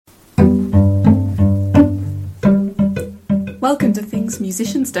Welcome to Things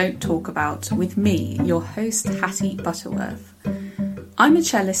Musicians Don't Talk About with me, your host Hattie Butterworth. I'm a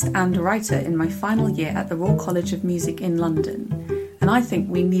cellist and writer in my final year at the Royal College of Music in London, and I think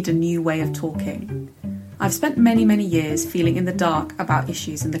we need a new way of talking. I've spent many years feeling in the dark about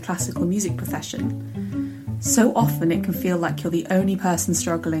issues in the classical music profession. So often it can feel like you're the only person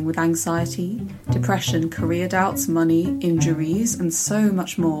struggling with anxiety, depression, career doubts, money, injuries, and so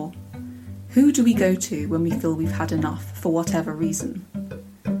much more. Who do we go to when we feel we've had enough, for whatever reason?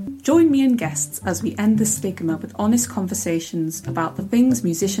 Join me and guests as we end the stigma with honest conversations about the things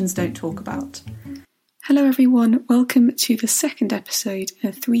musicians don't talk about. Hello everyone, welcome to the second episode in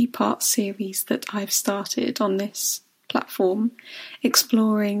a 3-part series that I've started on this platform,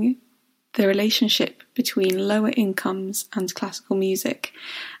 exploring the relationship between lower incomes and classical music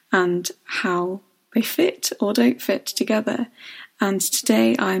and how they fit or don't fit together. And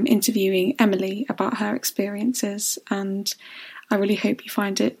today I'm interviewing Emily about her experiences, and I really hope you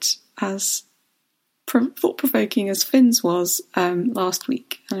find it as thought-provoking as Finn's was last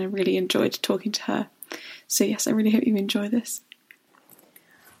week, and I really enjoyed talking to her. So yes, I really hope you enjoy this.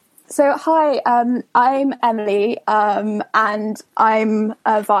 So hi, I'm Emily, and I'm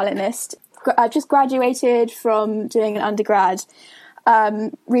a violinist. I just graduated from doing an undergrad,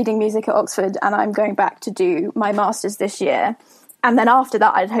 reading music at Oxford, and I'm going back to do my master's this year. And then after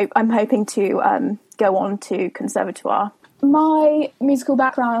that, I'm hoping to go on to conservatoire. My musical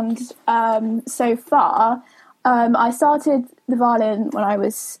background so far, I started the violin when I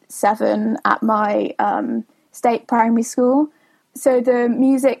was 7 at my state primary school. So the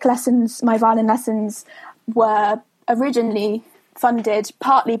music lessons, my violin lessons, were originally funded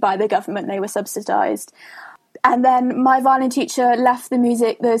partly by the government. They were subsidised. And then my violin teacher left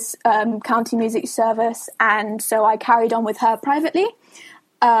this county music service, and so I carried on with her privately,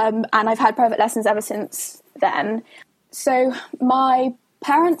 and I've had private lessons ever since then. So my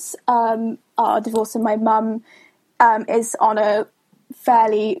parents are divorced, and my mum is on a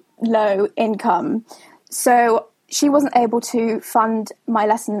fairly low income, so she wasn't able to fund my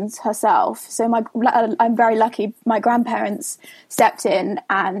lessons herself. So I'm very lucky. My grandparents stepped in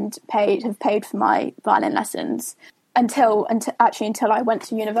and have paid for my violin lessons until I went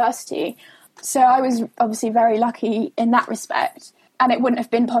to university. So I was obviously very lucky in that respect, and it wouldn't have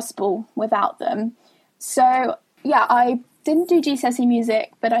been possible without them. So yeah, I didn't do GCSE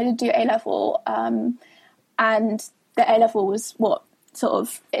music, but I did do A-level, and the A-level was what sort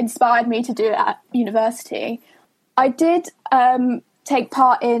of inspired me to do it at university. I did take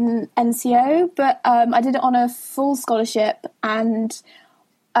part in NCO, but I did it on a full scholarship, and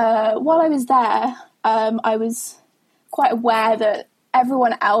while I was there, I was quite aware that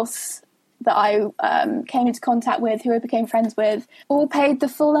everyone else that I came into contact with, who I became friends with, all paid the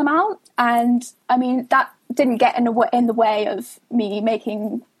full amount, and I mean, that didn't get in the way of me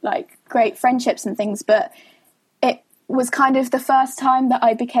making like great friendships and things, but it was kind of the first time that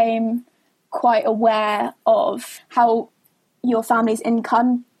I became quite aware of how your family's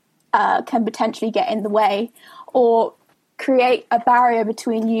income can potentially get in the way or create a barrier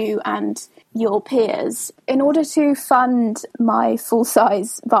between you and your peers. In order to fund my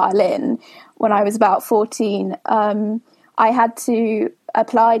full-size violin when I was about 14, I had to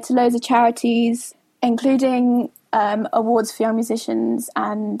apply to loads of charities, including awards for young musicians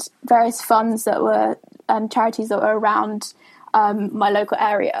and various funds that were charities that were around my local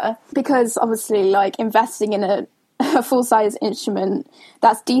area, because obviously like investing in a full-size instrument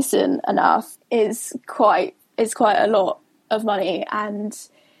that's decent enough is quite a lot of money, and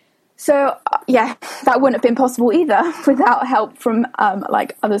so yeah, that wouldn't have been possible either without help from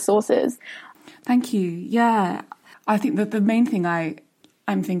like other sources. Thank you. Yeah, I think that the main thing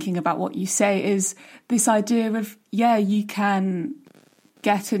I'm thinking about what you say is this idea of you can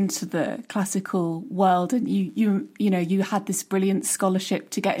get into the classical world, and you had this brilliant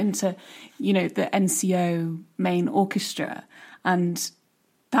scholarship to get into the NCO main orchestra, and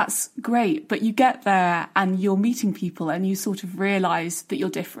that's great, but you get there and you're meeting people and you sort of realise that you're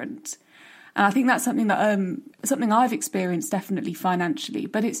different. And I think that's something that something I've experienced definitely financially,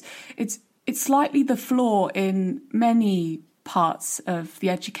 but it's slightly the flaw in many parts of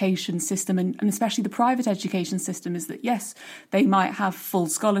the education system, and especially the private education system, is that yes, they might have full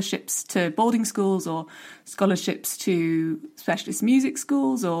scholarships to boarding schools or scholarships to specialist music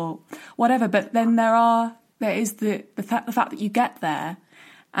schools or whatever, but then there is the fact that you get there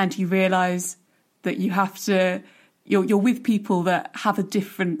and you realise that you're with people that have a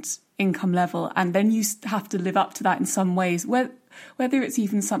different income level, and then you have to live up to that in some ways, whether it's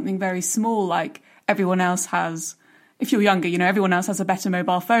even something very small, like everyone else has. If you're younger, everyone else has a better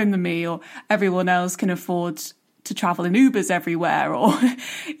mobile phone than me, or everyone else can afford to travel in Ubers everywhere, or,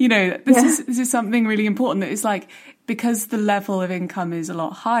 you know, this is something really important, that it's like, because the level of income is a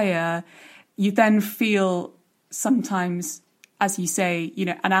lot higher, you then feel sometimes, as you say, you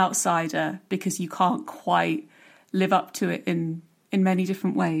know, an outsider, because you can't quite live up to it in many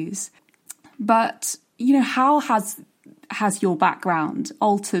different ways. But, you know, how has your background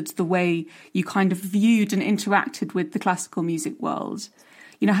altered the way you kind of viewed and interacted with the classical music world?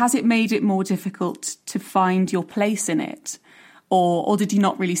 You know, has it made it more difficult to find your place in it? Or did you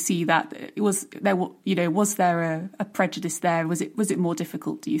not really see that? Was there a prejudice there? Was it more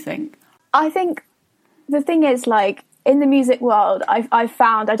difficult, do you think? I think the thing is, like, in the music world, I've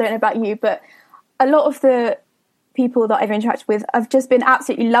found, I don't know about you, but a lot of the people that I've interacted with have just been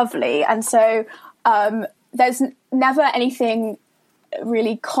absolutely lovely. And so there's never anything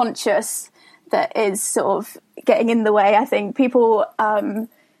really conscious that is sort of getting in the way. I think people, they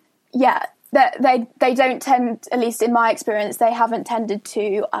don't tend, at least in my experience, they haven't tended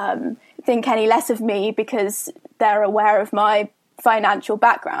to think any less of me because they're aware of my financial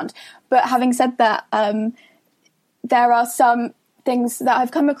background. But having said that, there are some things that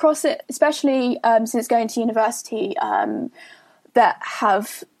I've come across, it, especially since going to university, that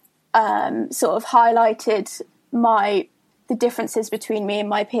have sort of highlighted the differences between me and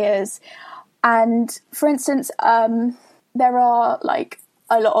my peers. And for instance, there are like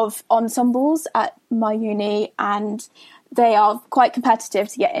a lot of ensembles at my uni, and they are quite competitive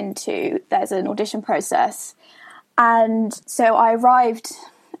to get into. There's an audition process. And so I arrived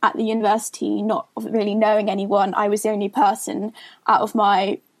at the university not really knowing anyone. I was the only person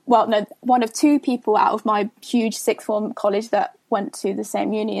one of two people out of my huge sixth form college that went to the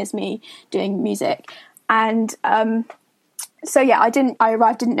same uni as me doing music. And I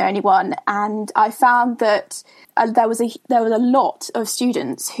arrived, didn't know anyone, and I found that there was a lot of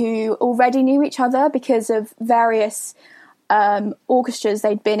students who already knew each other because of various orchestras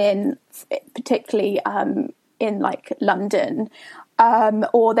they'd been in, particularly in like London,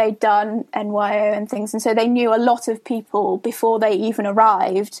 or they'd done NYO and things, and so they knew a lot of people before they even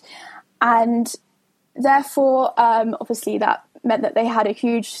arrived, and therefore obviously that meant that they had a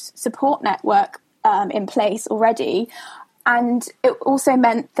huge support network in place already. And it also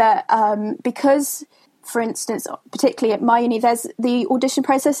meant that because, for instance, particularly at my uni, there's the audition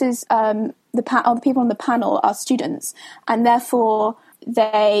process is the people on the panel are students, and therefore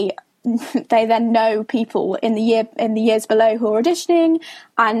they then know people in the years below who are auditioning,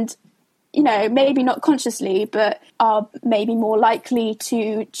 and you know, maybe not consciously, but are maybe more likely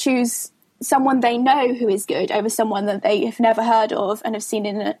to choose someone they know who is good over someone that they have never heard of and have seen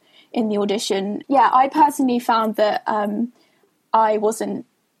in the audition. Yeah, I personally found that I wasn't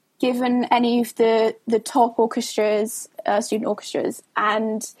given any of the top orchestras, student orchestras,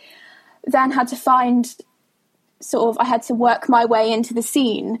 and then had to I had to work my way into the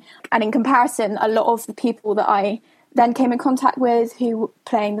scene. And in comparison, a lot of the people that I then came in contact with who were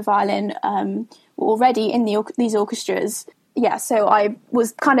playing the violin were already in these orchestras. Yeah, so I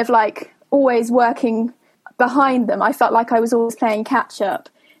was kind of like always working behind them. I felt like I was always playing catch up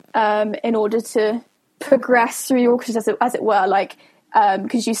in order to progress through the orchestra, as it were, like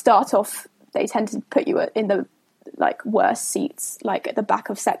because you start off, they tend to put you in the like worst seats, like at the back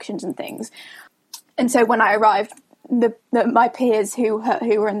of sections and things. And so when I arrived, my peers who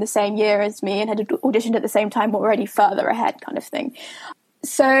were in the same year as me and had auditioned at the same time were already further ahead, kind of thing.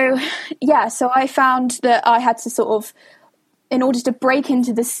 So I found that I had to sort of, in order to break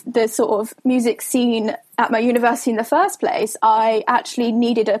into the sort of music scene at my university in the first place, I actually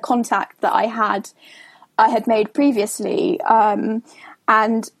needed a contact that I had made previously,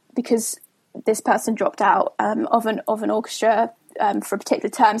 and because this person dropped out of an orchestra for a particular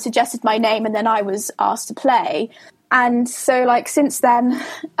term, suggested my name, and then I was asked to play. And so, like, since then,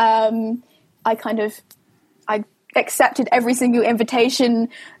 I accepted every single invitation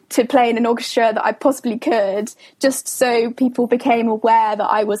to play in an orchestra that I possibly could, just so people became aware that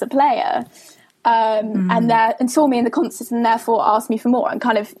I was a player, and saw me in the concerts, and therefore asked me for more. And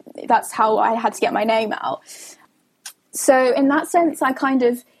kind of that's how I had to get my name out. So in that sense, I kind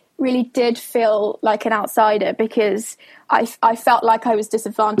of really did feel like an outsider, because I felt like I was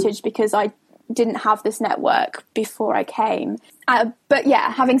disadvantaged because I didn't have this network before I came. But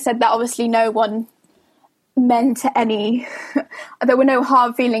yeah, having said that, obviously no one meant any there were no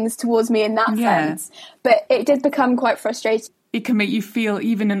hard feelings towards me in that sense, but it did become quite frustrating. It can make you feel,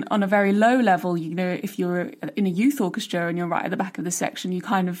 even on a very low level, you know, if you're in a youth orchestra and you're right at the back of the section, you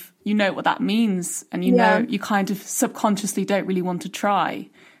kind of, you know what that means, and you know, you kind of subconsciously don't really want to try.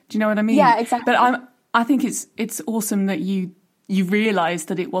 Do you know what I mean? Yeah, exactly. But I think it's awesome that you realised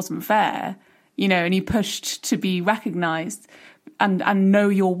that it wasn't fair, and you pushed to be recognised and know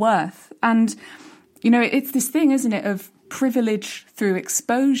your worth. And, it's this thing, isn't it, of privilege through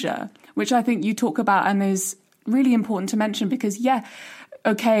exposure, which I think you talk about and is really important to mention because,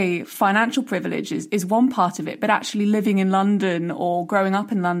 financial privilege is one part of it, but actually living in London or growing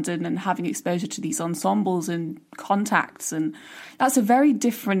up in London and having exposure to these ensembles and contacts, and that's a very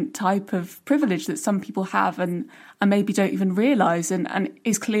different type of privilege that some people have and maybe don't even realise and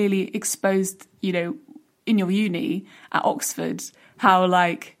is clearly exposed, in your uni at Oxford, how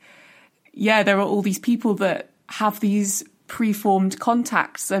there are all these people that have these preformed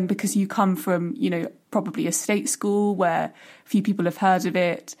contacts, and because you come from, probably a state school where few people have heard of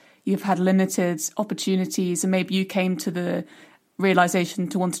it, you've had limited opportunities, and maybe you came to the realisation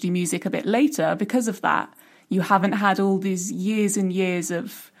to want to do music a bit later because of that. You haven't had all these years and years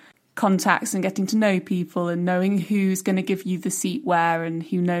of contacts and getting to know people and knowing who's going to give you the seat where and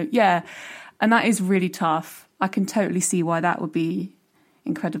and that is really tough. I can totally see why that would be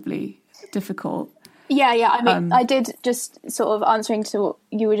incredibly difficult. Yeah. I mean, I did, just sort of answering to what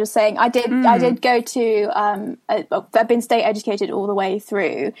you were just saying. I did go to. I've been state educated all the way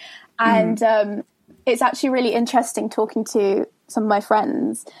through, and it's actually really interesting talking to some of my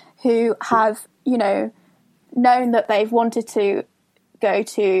friends who have, known that they've wanted to go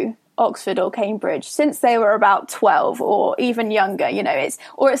to Oxford or Cambridge since they were about 12 or even younger. It's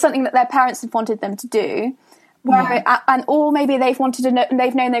something that their parents have wanted them to do. Or maybe they've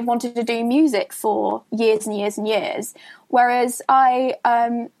known they've wanted to do music for years and years and years. Whereas I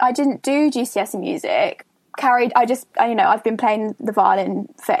didn't do GCSE music. I've been playing the violin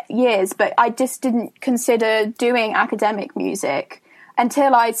for years, but I just didn't consider doing academic music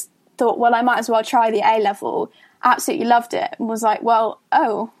until I thought, well, I might as well try the A level. Absolutely loved it and was like, well,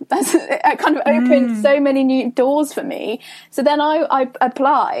 it kind of opened so many new doors for me. So then I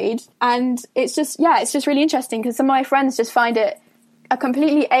applied, and it's just really interesting because some of my friends just find it a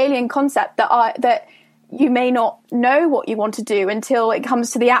completely alien concept that you may not know what you want to do until it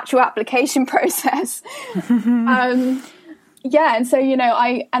comes to the actual application process. And so,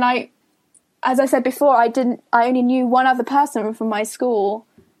 as I said before, I only knew one other person from my school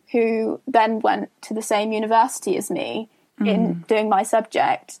who then went to the same university as me in doing my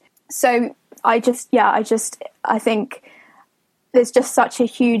subject. So I think there's just such a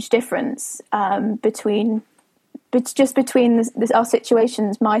huge difference between our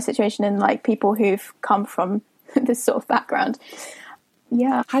situations, my situation, and people who've come from this sort of background.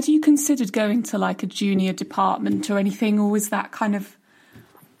 Yeah. Had you considered going to a junior department or anything, or was that kind of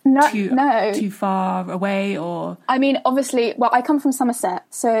too far away? Or I mean, obviously, well, I come from Somerset,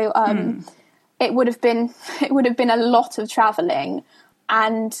 so it would have been a lot of travelling,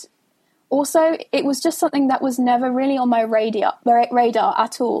 and also it was just something that was never really on my radar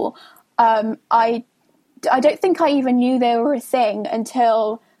at all. I don't think I even knew they were a thing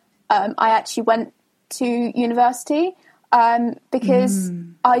until I actually went to university, because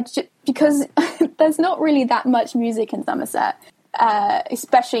there's not really that much music in Somerset.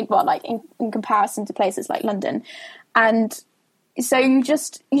 Especially in comparison to places like London, and so you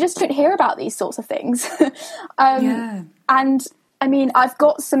just don't hear about these sorts of things. And I mean, I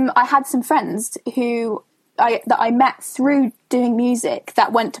had some friends who I met through doing music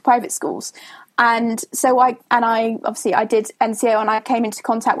that went to private schools, and so I did NCO, and I came into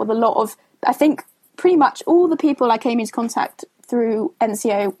contact with a lot of, I think pretty much all the people I came into contact through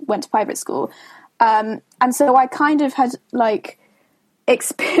NCO went to private school, and so I kind of had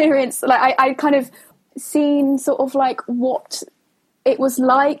experience, I kind of seen sort of what it was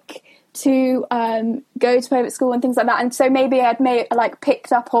like to go to private school and things like that, and so maybe I'd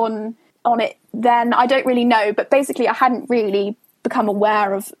picked up on it then. I don't really know, but basically I hadn't really become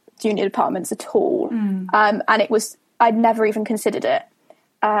aware of junior departments at all, and I'd never even considered it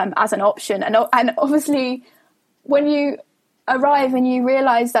as an option, and obviously when you arrive and you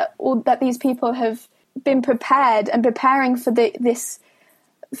realise that these people have been prepared and preparing for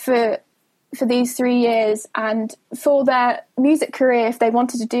for these 3 years and for their music career, if they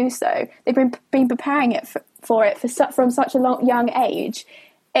wanted to do so, they've been preparing it from such a young age.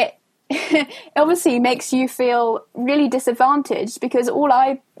 It obviously makes you feel really disadvantaged, because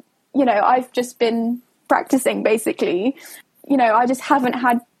I've just been practicing basically. I just haven't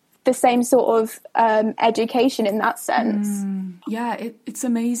had the same sort of education in that sense. Yeah, it's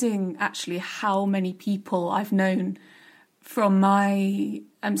amazing actually how many people I've known from my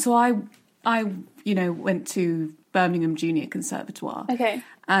so I went to Birmingham Junior Conservatoire. Okay.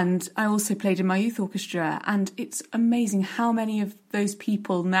 And I also played in my youth orchestra, and it's amazing how many of those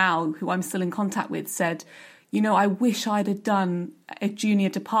people now who I'm still in contact with said, I wish I'd have done a junior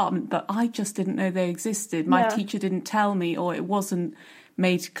department, but I just didn't know they existed. My teacher didn't tell me, or it wasn't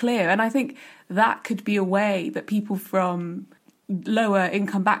made clear. And I think that could be a way that people from lower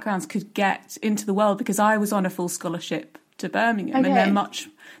income backgrounds could get into the world, because I was on a full scholarship to Birmingham, and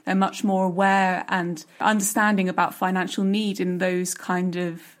they're much more aware and understanding about financial need in those kind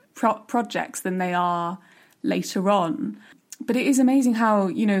of projects than they are later on. But it is amazing how,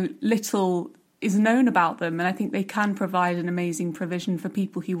 little is known about them, and I think they can provide an amazing provision for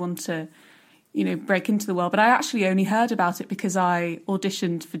people who want to, break into the world. But I actually only heard about it because I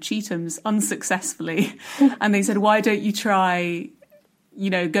auditioned for Cheatham's unsuccessfully, and they said, why don't you try,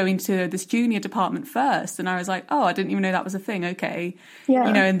 going to this junior department first? And I was like, oh, I didn't even know that was a thing. Okay. Yeah.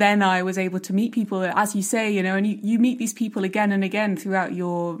 And then I was able to meet people, as you say, and you meet these people again and again throughout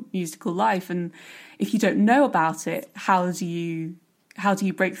your musical life. And if you don't know about it, how do you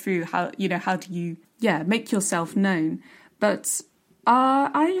break through? How do you make yourself known? But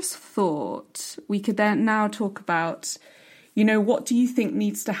I just thought we could then now talk about, what do you think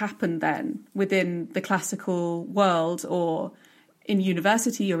needs to happen then within the classical world, or in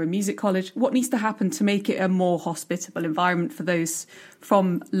university or in music college? What needs to happen to make it a more hospitable environment for those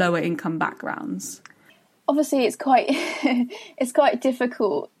from lower income backgrounds? Obviously, it's quite it's quite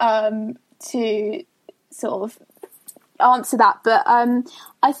difficult to sort of answer that, but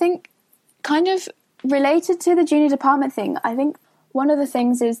I think, kind of related to the junior department thing, I think one of the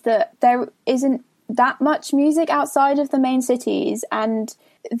things is that there isn't that much music outside of the main cities, and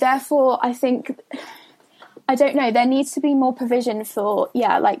therefore I think, I don't know, there needs to be more provision for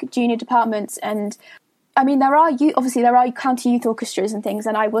like junior departments. And I mean, there are county youth orchestras and things,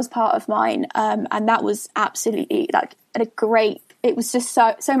 and I was part of mine, and that was absolutely like it was just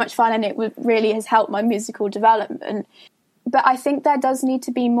so much fun, and it really has helped my musical development. But I think there does need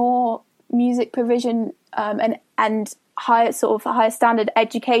to be more music provision and higher standard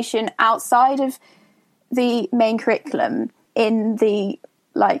education outside of the main curriculum in the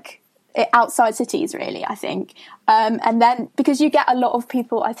outside cities, really, I think. And then, because you get a lot of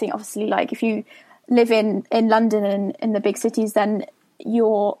people, I think, obviously, like if you live in London and in the big cities, then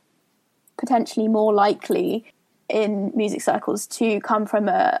you're potentially more likely in music circles to come from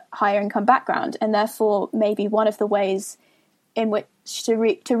a higher income background, and therefore maybe one of the ways in which to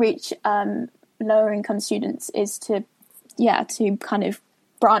reach lower income students is to kind of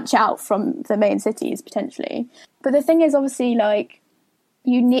branch out from the main cities potentially. But the thing is, obviously, like,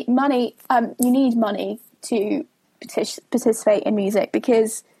 you need money to participate in music,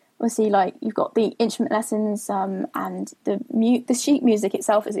 because obviously, like, you've got the instrument lessons and the sheet music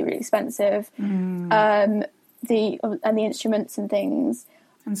itself is really expensive. The instruments and things,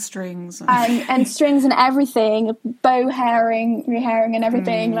 and strings and strings and everything, rehairing and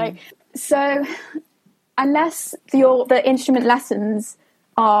everything. Like, so unless the instrument lessons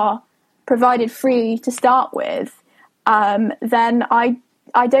are provided free to start with, then I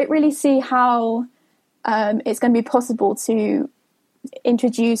don't really see how it's going to be possible to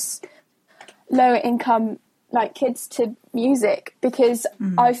introduce lower income kids to music, because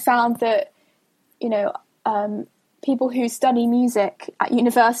I've found that people who study music at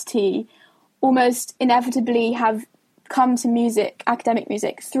university almost inevitably have come to academic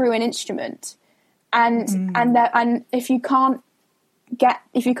music through an instrument, and if you can't get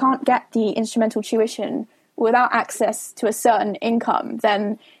the instrumental tuition without access to a certain income,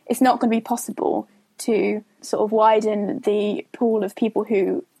 then it's not going to be possible to sort of widen the pool of people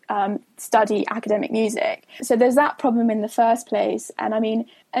who study academic music. So there's that problem in the first place. And I mean,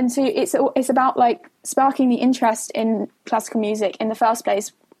 and so it's about like sparking the interest in classical music in the first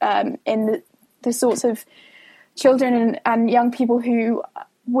place, in the sorts of children and young people who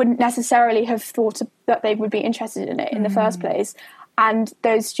wouldn't necessarily have thought that they would be interested in it in the first place. And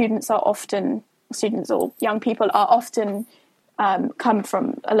those students or young people are often come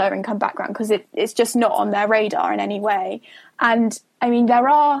from a lower income background, because it's just not on their radar in any way. And I mean, there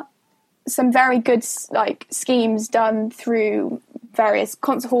are some very good schemes done through various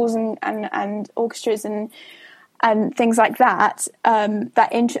concert halls and orchestras and things like that,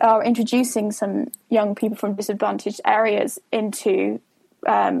 that are introducing some young people from disadvantaged areas into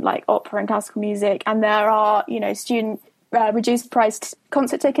opera and classical music. And there are student reduced priced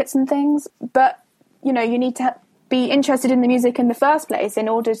concert tickets and things, but you need to be interested in the music in the first place in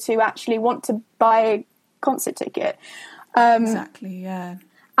order to actually want to buy a concert ticket. Exactly, yeah.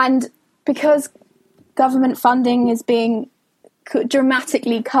 And because government funding is being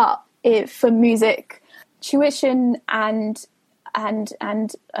dramatically cut for music tuition and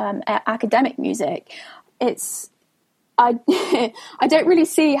academic music, I I don't really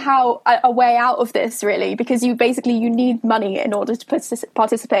see how a way out of this, really, because you need money in order to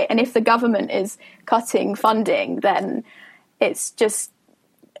participate, and if the government is cutting funding, then it's just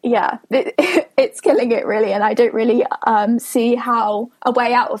it's killing it, really, and I don't really see how a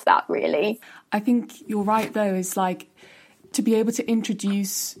way out of that, really. I think you're right, though, is like to be able to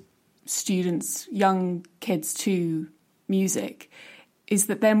introduce students, young kids, to music, is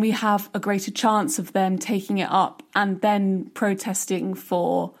that then we have a greater chance of them taking it up and then protesting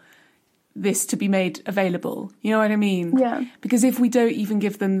for this to be made available. You know what I mean? Yeah. Because if we don't even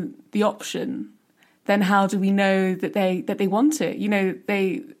give them the option, then how do we know that they want it? You know,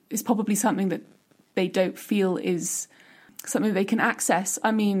 it's probably something that they don't feel is something they can access.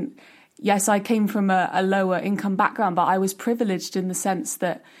 I mean, yes, I came from a lower income background, but I was privileged in the sense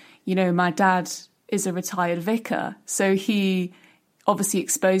that, you know, my dad is a retired vicar, so he obviously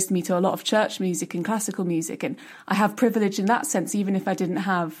exposed me to a lot of church music and classical music, and I have privilege in that sense, even if I didn't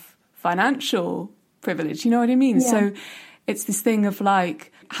have financial privilege, you know what I mean? Yeah. So it's this thing of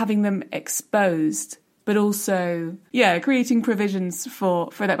like having them exposed, but also, creating provisions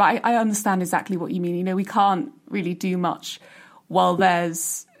for that. But I understand exactly what you mean. You know, we can't really do much while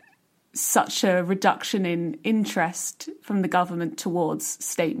there's such a reduction in interest from the government towards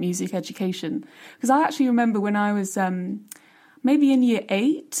state music education. Because I actually remember when I was maybe in year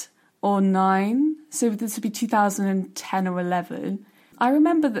 8 or 9, so this would be 2010 or 11, I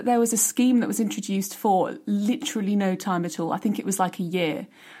remember that there was a scheme that was introduced for literally no time at all. I think it was like a year.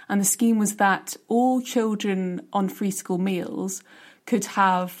 And the scheme was that all children on free school meals could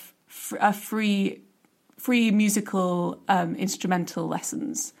have a free musical instrumental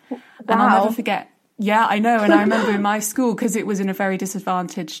lessons. Wow. And I'll never forget. Yeah, I know. And I remember in my school, because it was in a very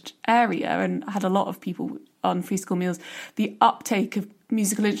disadvantaged area and had a lot of people on free school meals, the uptake of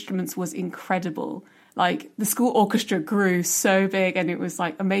musical instruments was incredible. Like, the school orchestra grew so big and it was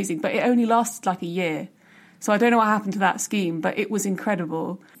like amazing, but it only lasted like a year. So I don't know what happened to that scheme, but it was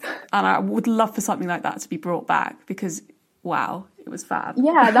incredible. And I would love for something like that to be brought back, because wow, it was fab.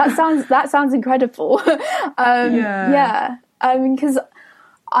 Yeah, that sounds incredible. Yeah. I mean, because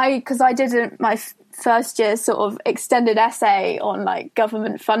I did my first year sort of extended essay on like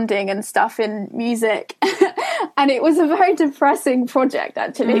government funding and stuff in music, and it was a very depressing project,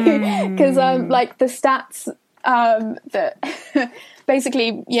 actually, because like the stats that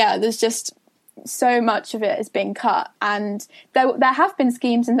basically, there's just so much of it is being cut, and there have been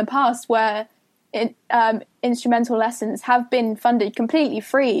schemes in the past where instrumental lessons have been funded completely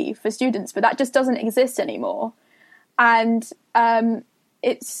free for students, but that just doesn't exist anymore. And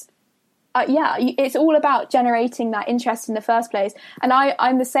it's all about generating that interest in the first place. And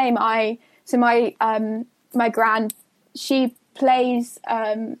I'm the same. My gran, she plays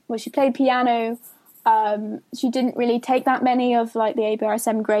she played piano. She didn't really take that many of like the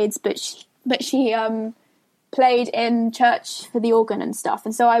ABRSM grades, but she played in church for the organ and stuff,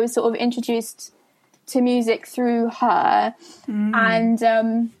 and so I was sort of introduced to music through her. And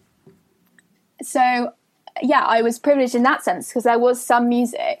so I was privileged in that sense, because there was some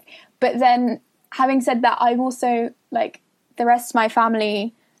music. But then, having said that, I'm also, like the rest of my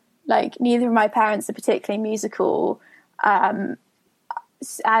family, like neither of my parents are particularly musical, and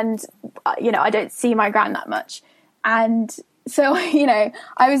I don't see my gran that much. And so, I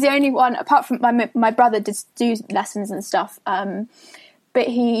was the only one, apart from my brother did do lessons and stuff, but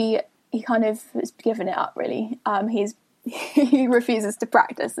he kind of has given it up, really. He refuses to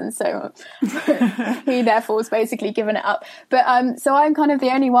practice, and so he therefore has basically given it up. But so I'm kind of the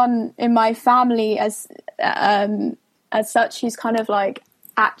only one in my family as such who's kind of like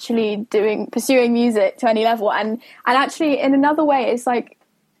actually pursuing music to any level. And actually, in another way, it's like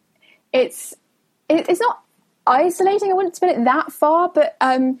it's not isolating. I wouldn't spin it that far, but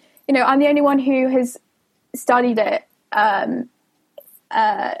I'm the only one who has studied it at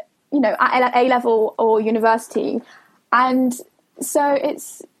A level or university. And so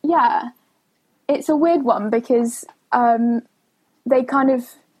it's a weird one, because they kind of,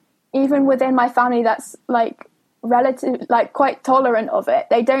 even within my family that's like relative, like quite tolerant of it,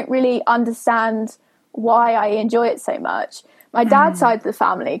 they don't really understand why I enjoy it so much. My dad's side of the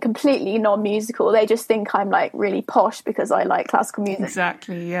family, completely non-musical. They just think I'm like really posh because I like classical music.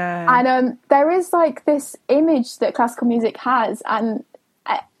 Exactly, yeah. And there is like this image that classical music has, and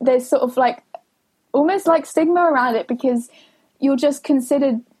there's sort of like almost like stigma around it, because you're just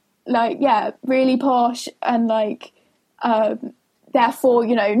considered like, really posh, and like, therefore,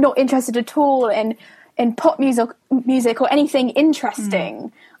 not interested at all in pop music or anything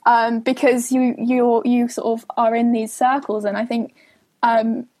interesting, because you sort of are in these circles. And I think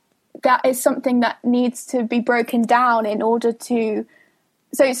that is something that needs to be broken down in order to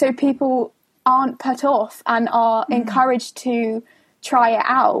so people aren't put off and are encouraged to try it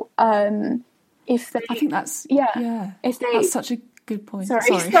out. If they, I think that's if they, that's such a good point.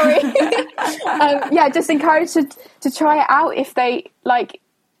 Sorry. Just encouraged to try it out if they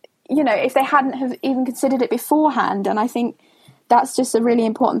if they hadn't have even considered it beforehand. And I think that's just a really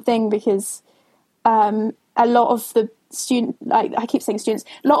important thing, because a lot of the I keep saying students,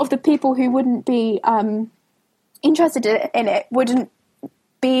 a lot of the people who wouldn't be interested in it wouldn't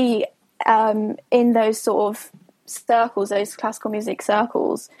be in those sort of circles, those classical music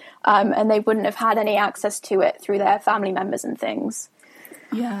circles, and they wouldn't have had any access to it through their family members and things.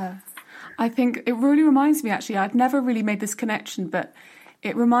 Yeah, I think it really reminds me, actually, I'd never really made this connection, but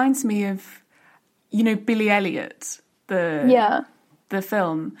it reminds me of, Billy Elliot, the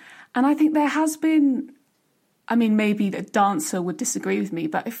film. And I think there has been, maybe the dancer would disagree with me,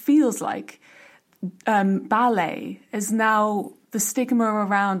 but it feels like ballet is now, the stigma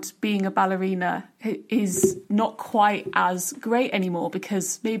around being a ballerina is not quite as great anymore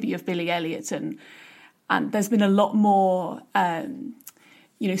because maybe of Billy Elliot, and there's been a lot more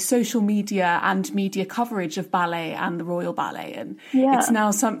social media and media coverage of ballet and the Royal Ballet, and it's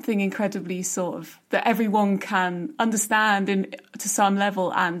now something incredibly sort of that everyone can understand to some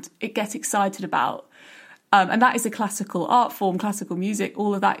level and get excited about, and that is a classical art form, classical music,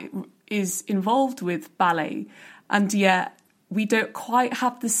 all of that is involved with ballet, and yet we don't quite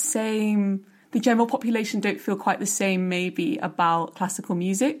have the general population don't feel quite the same maybe about classical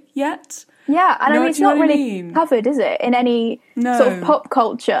music yet. Yeah, and it's not really covered, is it, in any sort of pop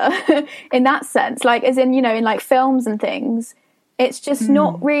culture in that sense? Like, as in, in like films and things, it's just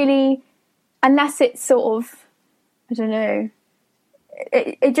not really, unless it's sort of, I don't know,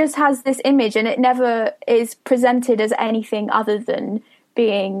 it just has this image and it never is presented as anything other than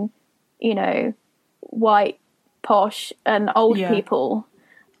being, white, posh and old people,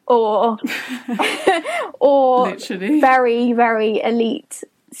 or literally very, very elite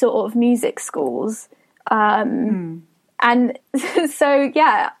sort of music schools. And so,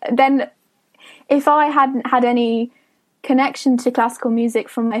 then if I hadn't had any connection to classical music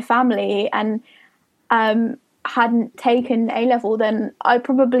from my family and hadn't taken A-level, then I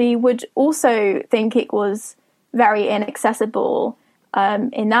probably would also think it was very inaccessible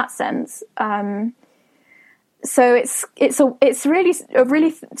in that sense. So it's really a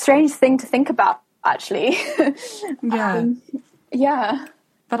really strange thing to think about, actually.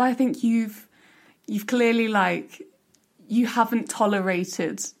 But I think you've clearly, you haven't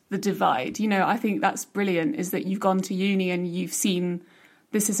tolerated the divide. I think that's brilliant, is that you've gone to uni and you've seen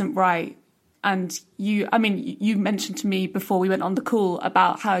this isn't right. And you mentioned to me before we went on the call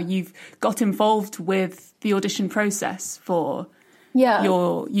about how you've got involved with the audition process for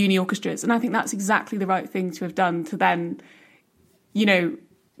your uni orchestras. And I think that's exactly the right thing to have done, to then,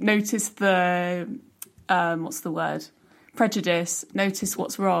 notice the, prejudice, notice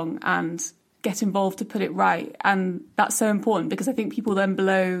what's wrong and get involved to put it right. And that's so important, because I think people then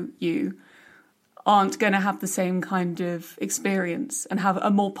below you aren't going to have the same kind of experience and have a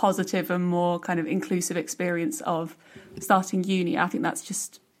more positive and more kind of inclusive experience of starting uni. I think that's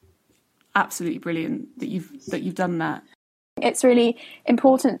just absolutely brilliant that you've done that. It's really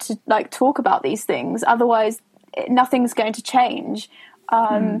important to talk about these things, otherwise nothing's going to change.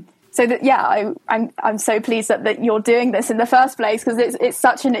 So that I'm so pleased that you're doing this in the first place, because it's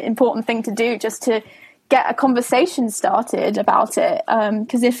such an important thing to do, just to get a conversation started about it.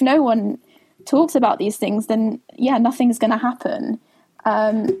 Because if no one talks about these things, then nothing's going to happen.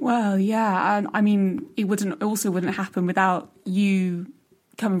 And it wouldn't happen without you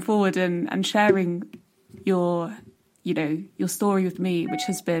coming forward and sharing your story with me, which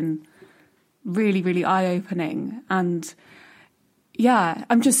has been really, really eye-opening. And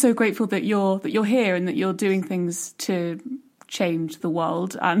I'm just so grateful that you're here and that you're doing things to change the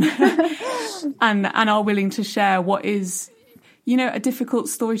world and and are willing to share what is, a difficult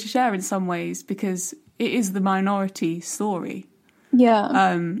story to share in some ways, because it is the minority story.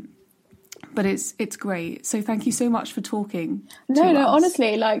 Yeah. But it's great. So thank you so much for talking. No,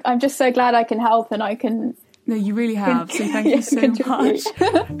 honestly, I'm just so glad I can help and I can. No, you really have. So thank you so much.